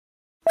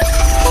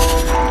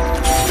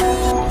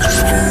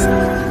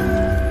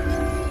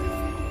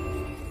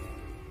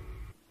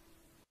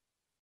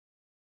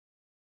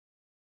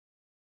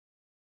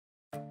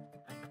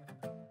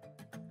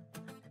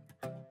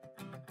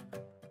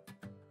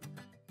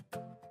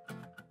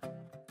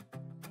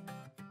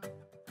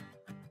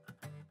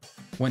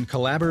When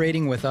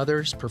collaborating with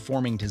others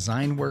performing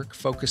design work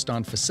focused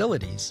on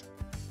facilities,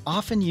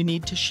 often you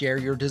need to share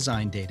your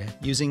design data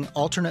using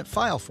alternate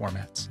file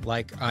formats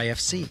like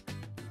IFC.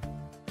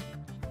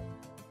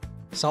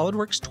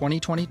 SOLIDWORKS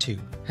 2022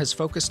 has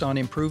focused on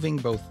improving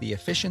both the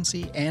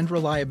efficiency and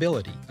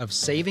reliability of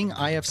saving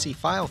IFC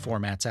file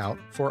formats out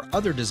for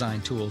other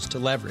design tools to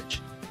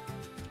leverage.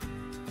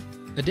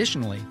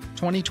 Additionally,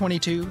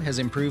 2022 has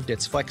improved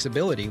its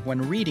flexibility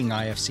when reading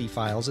IFC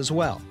files as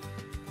well.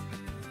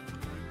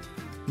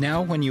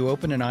 Now, when you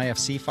open an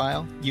IFC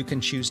file, you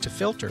can choose to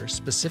filter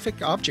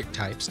specific object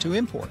types to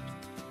import,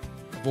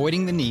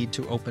 avoiding the need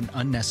to open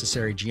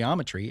unnecessary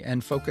geometry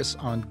and focus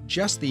on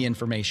just the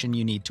information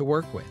you need to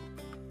work with.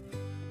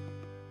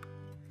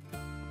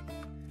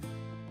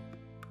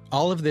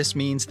 All of this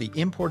means the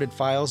imported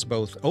files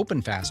both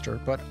open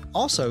faster, but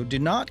also do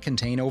not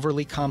contain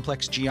overly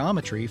complex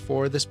geometry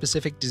for the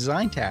specific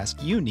design task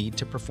you need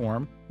to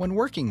perform when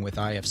working with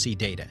IFC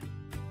data.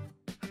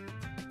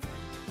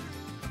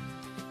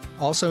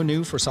 Also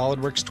new for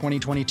SOLIDWORKS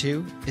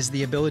 2022 is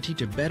the ability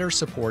to better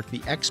support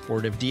the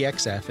export of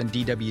DXF and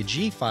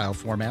DWG file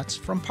formats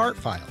from part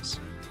files.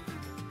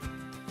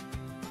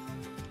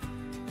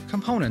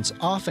 Components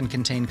often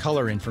contain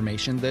color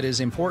information that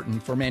is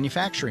important for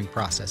manufacturing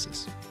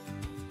processes,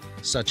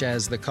 such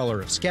as the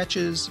color of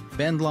sketches,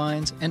 bend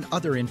lines, and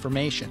other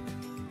information.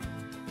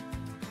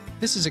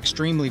 This is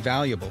extremely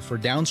valuable for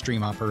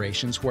downstream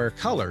operations where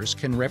colors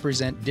can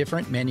represent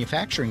different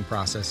manufacturing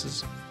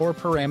processes or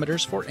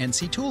parameters for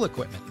NC tool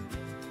equipment.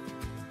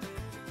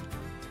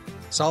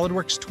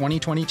 SOLIDWORKS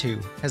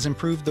 2022 has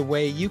improved the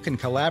way you can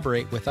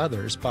collaborate with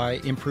others by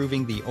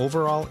improving the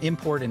overall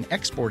import and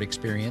export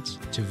experience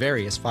to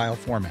various file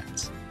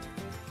formats.